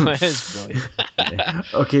 I know, it is brilliant.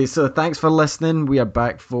 Okay, so thanks for listening. We are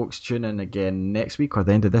back, folks. Tune in again next week or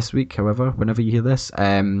the end of this week, however, whenever you hear this,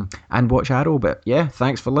 and watch Arrow. But yeah,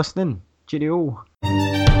 thanks for listening. Cheerio.